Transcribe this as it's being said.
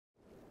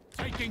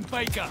Taking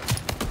Baker.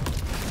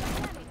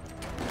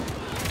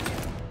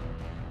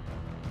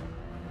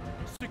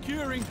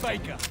 Securing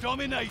Baker.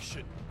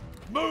 Domination.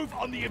 Move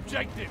on the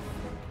objective.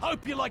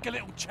 Hope you like a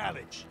little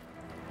challenge.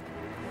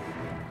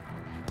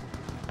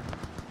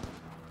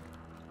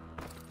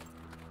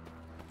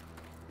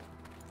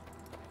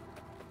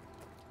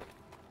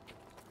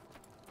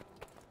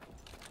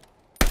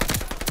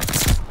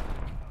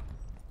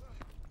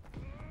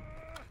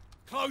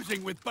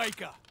 Closing with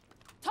Baker.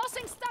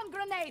 Tossing stun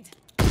grenade.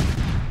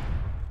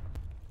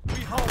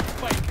 We hold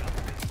Baker.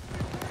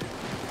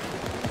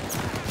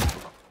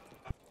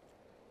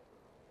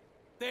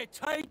 They're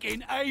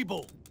taking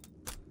Able.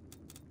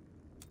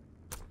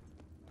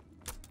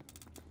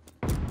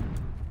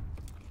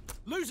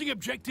 Losing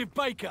objective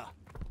Baker.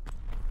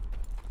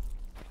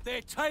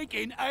 They're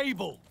taking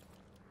Able.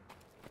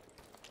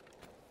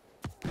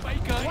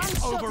 Baker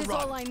is overrun. Is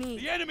all I need.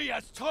 The enemy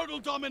has total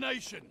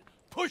domination.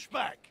 Push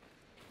back.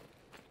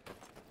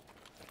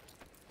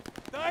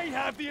 They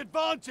have the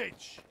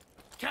advantage.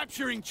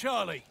 Capturing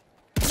Charlie.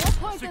 No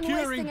point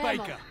Securing in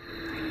Baker.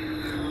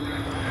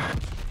 Ammo.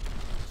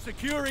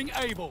 Securing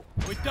Able.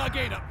 We're dug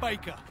in at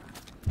Baker.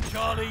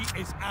 Charlie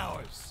is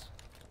ours.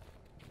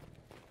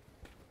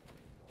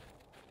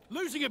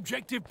 Losing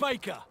objective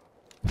Baker.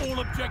 All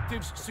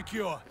objectives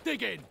secure.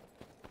 Dig in.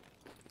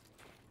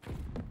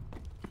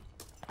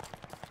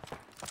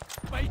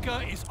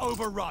 Baker is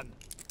overrun.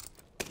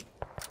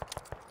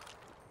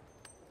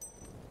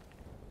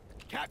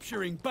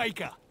 Capturing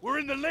Baker. We're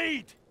in the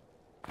lead.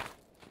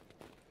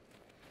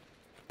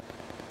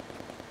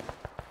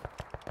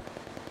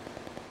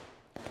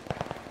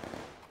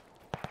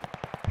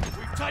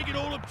 We've taken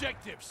all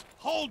objectives.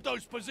 Hold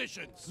those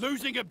positions.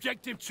 Losing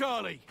objective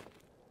Charlie.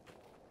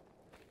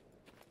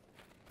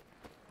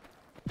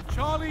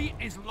 Charlie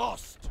is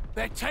lost.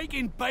 They're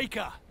taking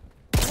Baker.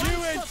 New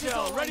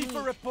intel ready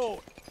for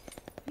report.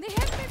 They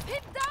have me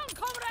pinned down,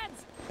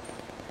 comrades!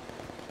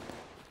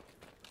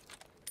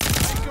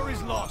 Baker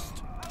is lost.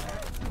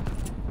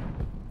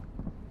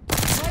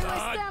 Why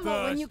waste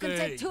ammo when you can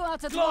take two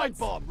out at Glide once?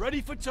 bomb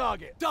ready for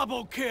target.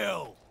 Double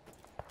kill.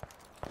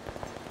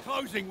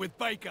 Closing with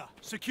Baker.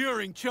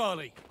 Securing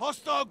Charlie.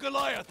 Hostile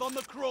Goliath on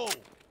the crawl.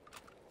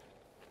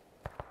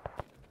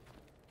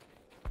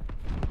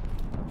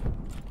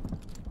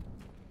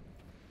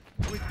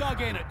 We're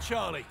dug in at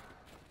Charlie.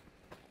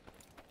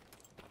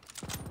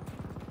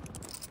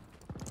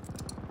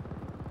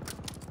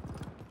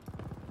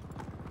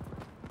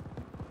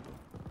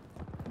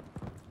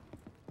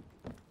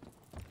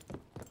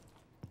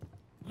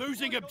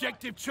 Losing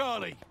objective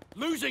Charlie.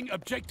 Losing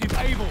objective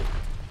Able.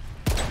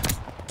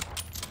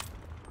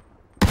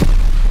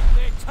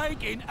 They're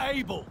taking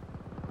Able.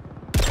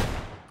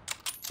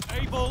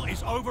 Able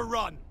is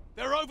overrun.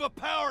 They're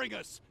overpowering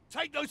us.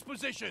 Take those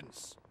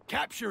positions.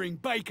 Capturing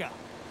Baker.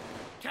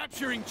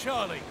 Capturing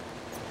Charlie.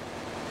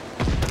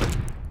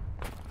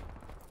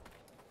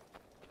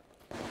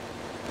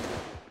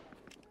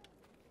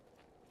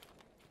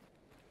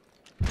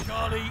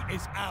 Charlie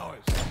is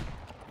ours.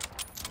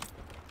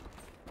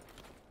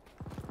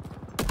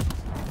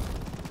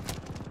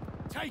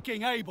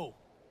 Taking Able.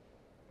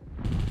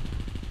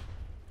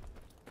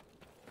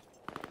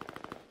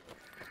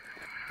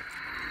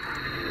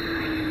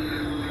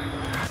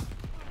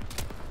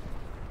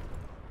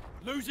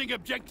 Losing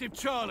objective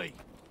Charlie.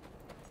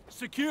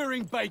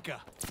 Securing Baker.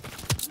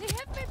 They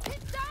have me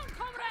pinned down,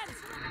 comrades!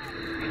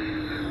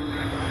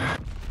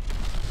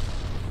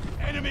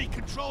 Enemy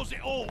controls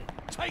it all.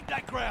 Take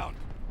that ground.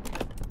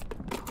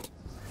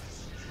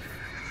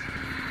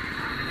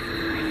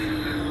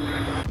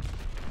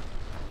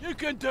 You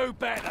can do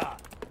better.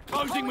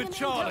 Closing with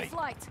Charlie.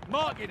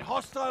 Marking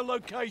hostile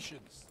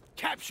locations.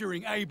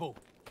 Capturing Able.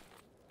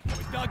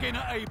 We're dug in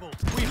at Able.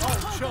 We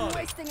hold Charlie.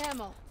 Wasting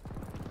ammo.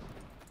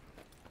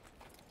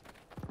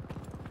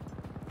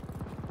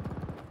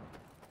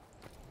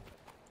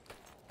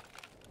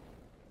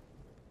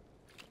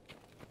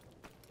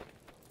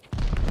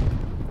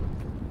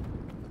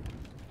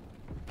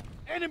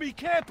 Enemy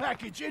care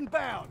package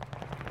inbound.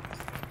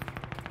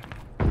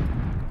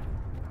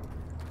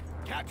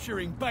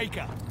 Capturing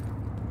Baker.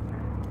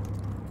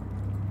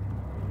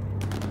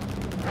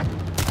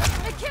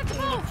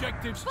 All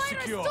objectives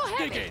secure.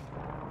 Dig in.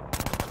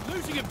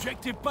 Losing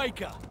objective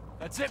Baker.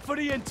 That's it for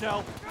the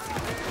intel.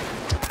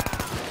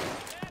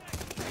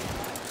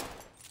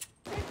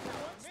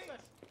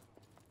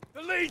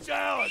 The lead's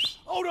ours.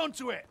 Hold on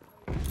to it.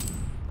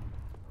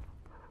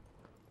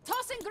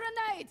 Tossing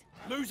grenade.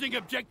 Losing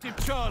objective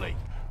Charlie.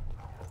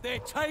 They're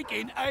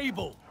taking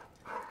Able.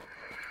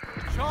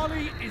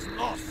 Charlie is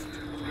lost.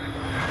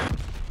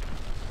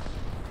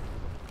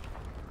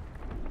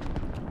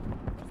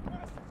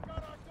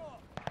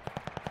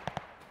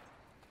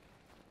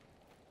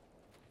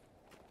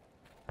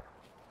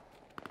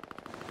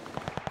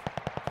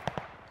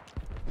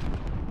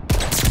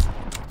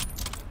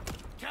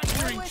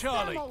 Capturing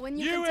Charlie.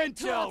 New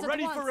intel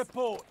ready for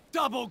report.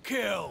 Double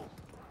kill.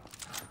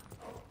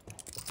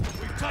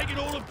 We've taken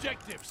all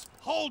objectives.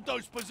 Hold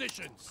those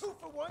positions.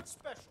 2-for-1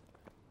 special.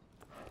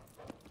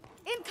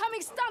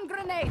 Incoming stun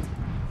grenade!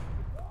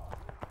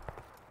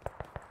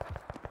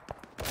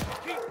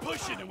 Keep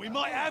pushing and we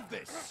might have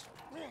this.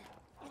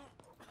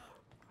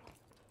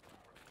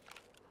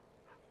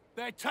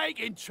 They're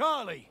taking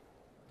Charlie.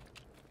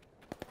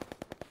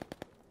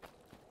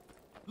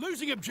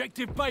 Losing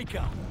objective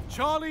Baker.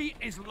 Charlie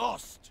is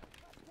lost.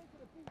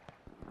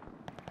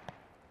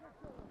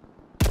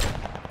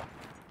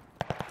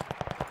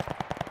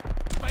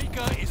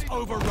 Baker is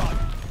overrun.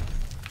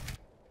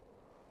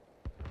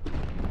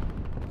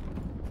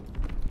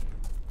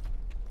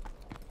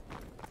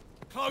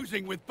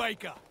 Closing with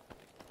Baker.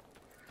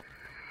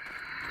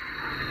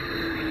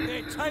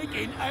 They're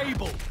taking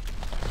Able.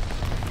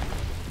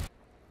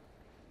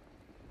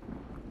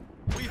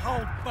 We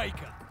hold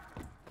Baker.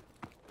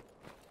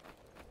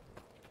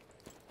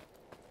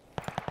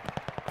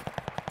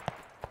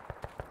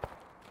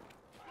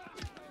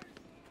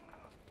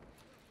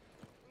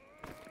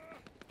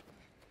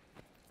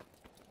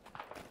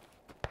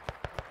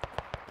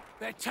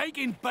 They're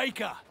taking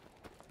Baker.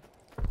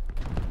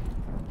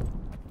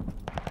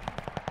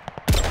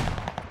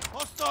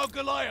 Hostile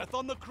Goliath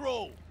on the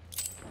crawl.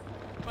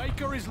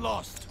 Baker is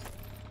lost.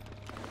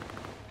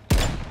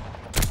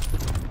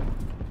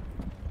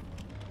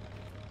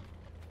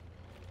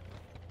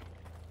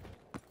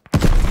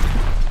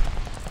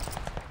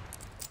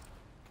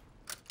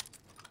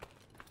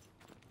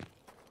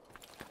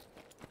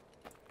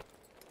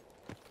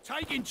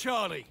 Taking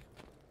Charlie.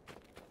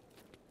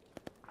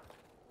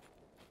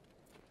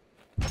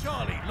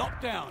 Charlie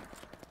locked down.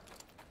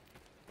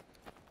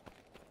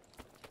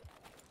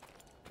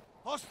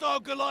 Hostile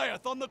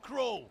Goliath on the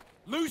crawl.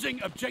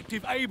 Losing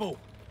objective Able.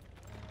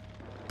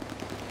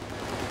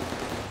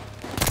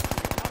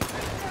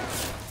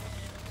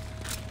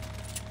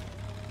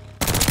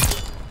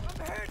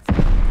 I'm hit.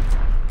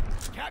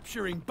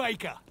 Capturing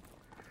Baker.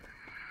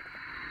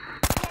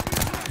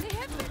 They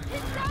have been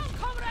pinned down,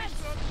 comrades!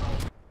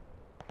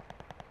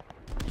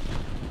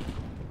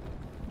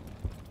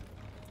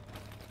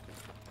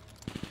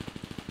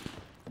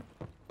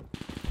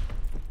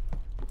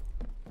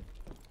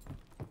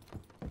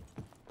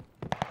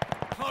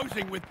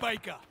 Closing with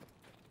Baker.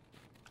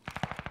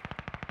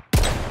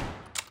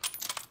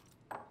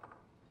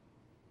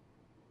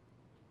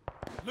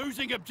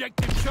 Losing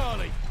objective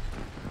Charlie.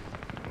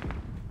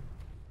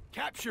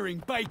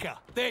 Capturing Baker.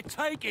 They're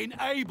taking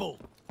Able.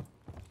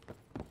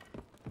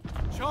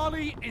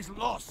 Charlie is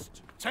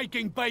lost.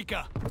 Taking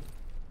Baker.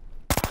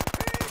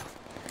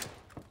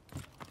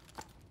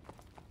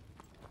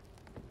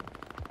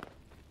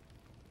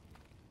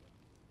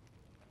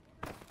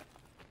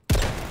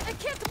 I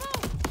can't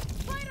move!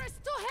 Fire is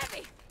too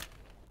heavy!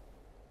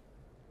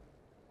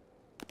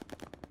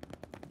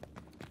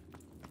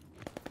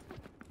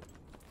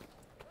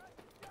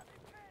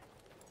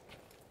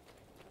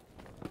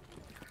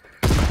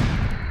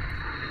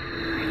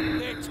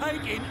 They're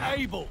taking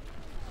Able.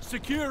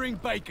 Securing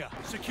Baker.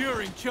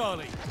 Securing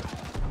Charlie.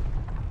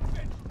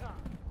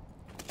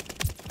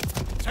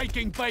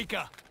 Taking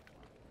Baker.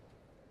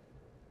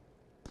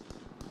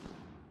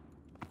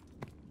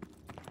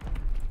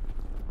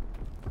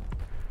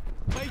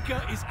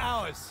 Baker is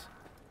ours.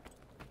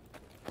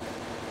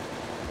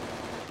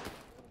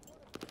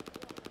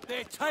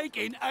 They're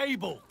taking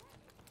Able.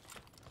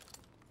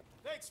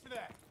 Thanks for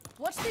that.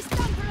 Watch this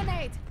stun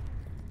grenade!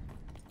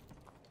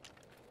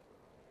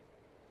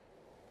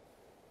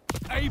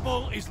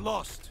 Able is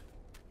lost.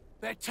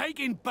 They're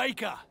taking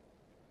Baker.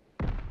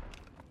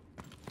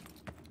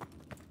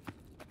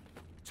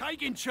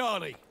 Taking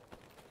Charlie.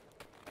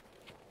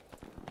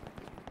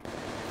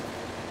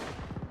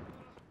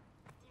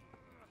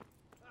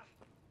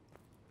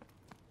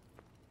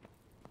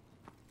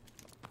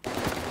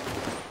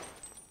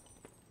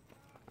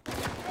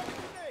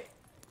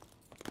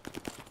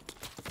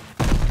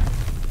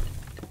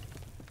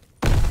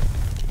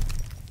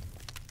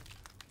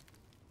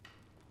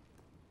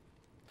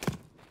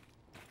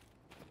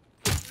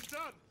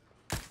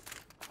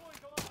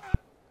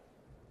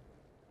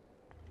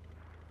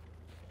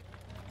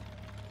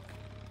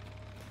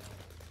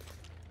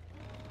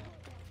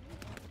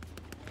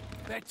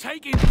 They're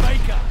taking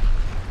Baker.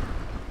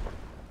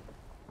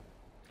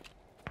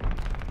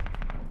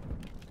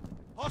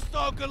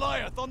 Hostile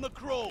Goliath on the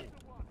crawl.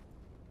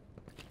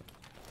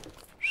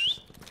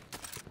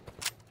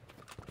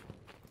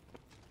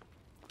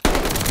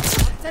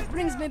 That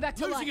brings me back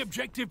to Losing life.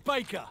 objective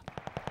Baker.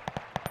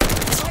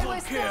 Why Double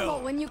waste ammo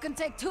kill. when you can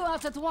take 2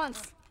 out at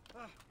once?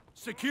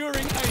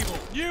 Securing Able.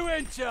 New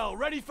intel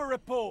ready for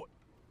report.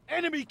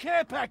 Enemy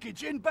care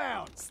package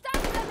inbound.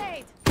 Stun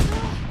grenade!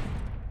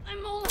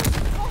 I'm all out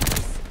of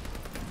focus.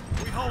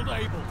 We hold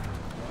Able.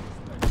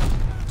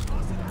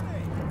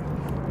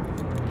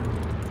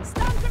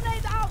 Stun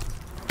grenade out!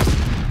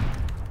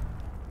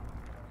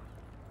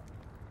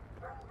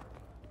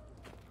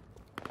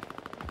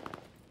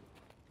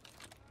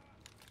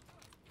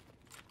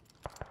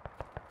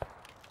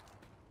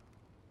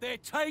 They're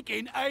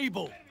taking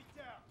Able.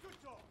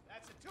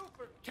 That's a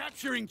twofer.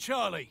 Capturing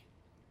Charlie.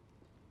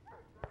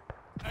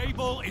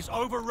 Able is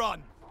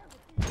overrun.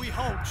 We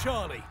hold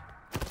Charlie.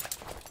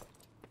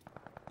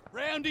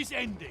 Round is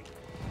ending.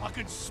 I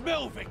can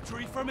smell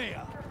victory from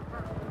here.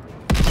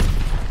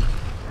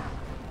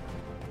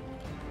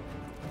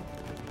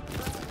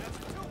 That's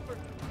a twofer.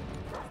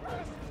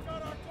 Bastards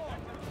got our call.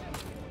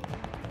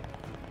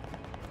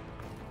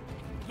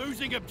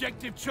 Losing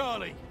objective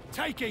Charlie.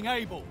 Taking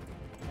Able.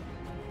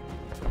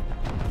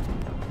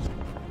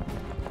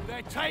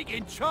 They're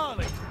taking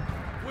Charlie.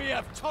 We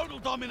have total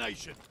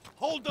domination.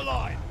 Hold the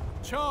line.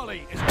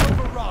 Charlie is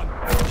overrun.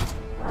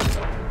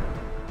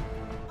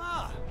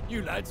 Ah,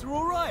 you lads are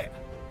all right.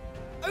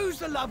 Who's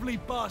the lovely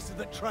bastard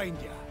that trained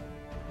you?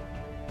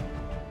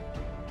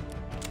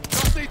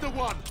 Just need the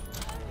one.